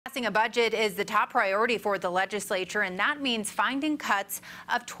Passing a budget is the top priority for the legislature, and that means finding cuts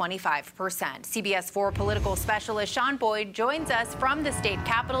of 25%. CBS 4 political specialist Sean Boyd joins us from the state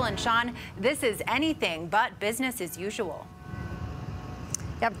capitol. And Sean, this is anything but business as usual.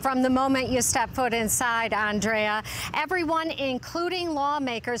 Yep, from the moment you step foot inside, Andrea, everyone, including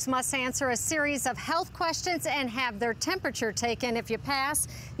lawmakers, must answer a series of health questions and have their temperature taken. If you pass,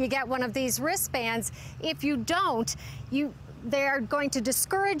 you get one of these wristbands. If you don't, they're going to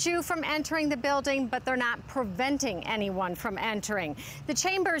discourage you from entering the building, but they're not preventing anyone from entering. The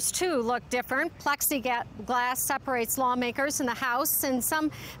chambers, too, look different. Plexiglass separates lawmakers in the House, and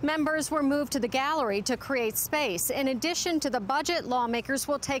some members were moved to the gallery to create space. In addition to the budget, lawmakers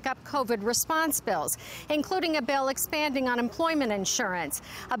will take up COVID response bills, including a bill expanding unemployment insurance,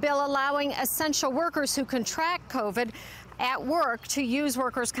 a bill allowing essential workers who contract COVID at work to use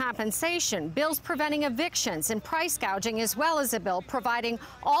workers' compensation, bills preventing evictions and price gouging, as well as a bill providing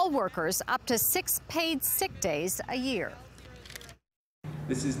all workers up to 6 paid sick days a year.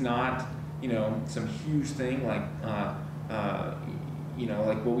 This is not, some huge thing like,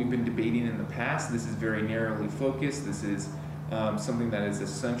 like what we've been debating in the past. This is very narrowly focused. This is something that is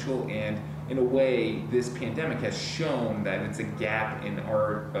essential, and in a way, this pandemic has shown that it's a gap in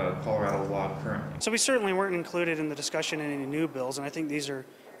our Colorado law currently. So we certainly weren't included in the discussion in any new bills, and I think these are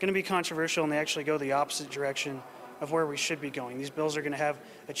going to be controversial, and they actually go the opposite direction of where we should be going. These bills are going to have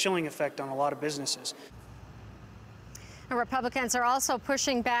a chilling effect on a lot of businesses. Republicans are also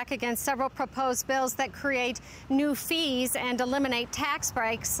pushing back against several proposed bills that create new fees and eliminate tax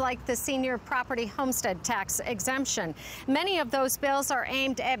breaks like the senior property homestead tax exemption. Many of those bills are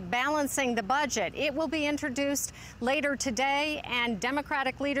aimed at balancing the budget. It will be introduced later today, and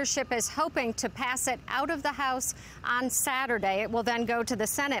Democratic leadership is hoping to pass it out of the House on Saturday. It will then go to the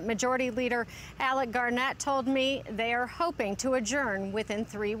Senate. Majority Leader Alec Garnett told me they are hoping to adjourn within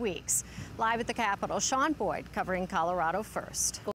 3 weeks. Live at the Capitol, Sean Boyd covering Colorado First.